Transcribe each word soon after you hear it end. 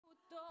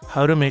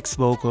How to mix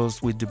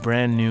vocals with the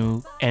brand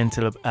new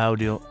Antelope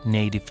Audio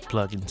native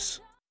plugins.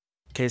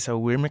 Okay, so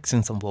we're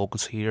mixing some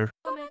vocals here.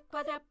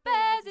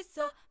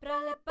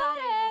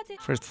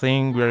 First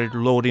thing, we're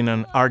loading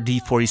an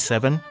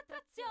RD47.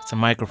 It's a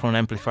microphone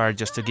amplifier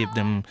just to give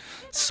them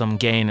some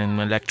gain and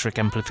electric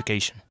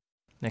amplification.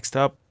 Next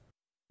up,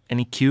 an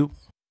EQ,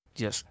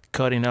 just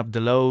cutting up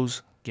the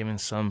lows, giving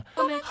some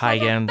high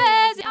end,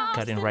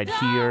 cutting right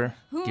here,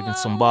 giving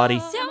some body,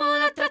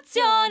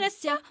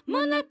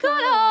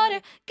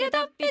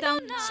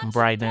 some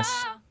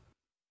brightness.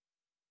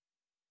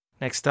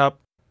 Next up,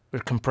 we're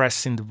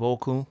compressing the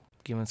vocal,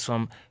 giving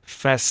some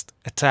fast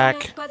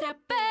attack,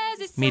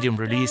 medium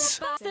release,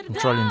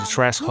 controlling the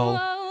threshold.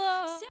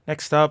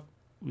 Next up,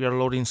 we are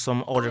loading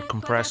some other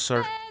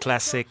compressor,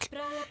 classic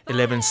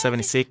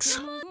 1176,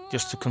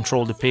 just to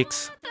control the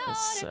picks.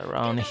 It's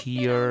around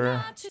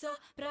here.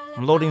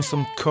 I'm loading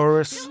some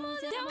chorus,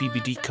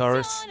 PBD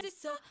chorus.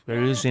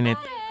 We're using it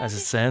as a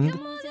send.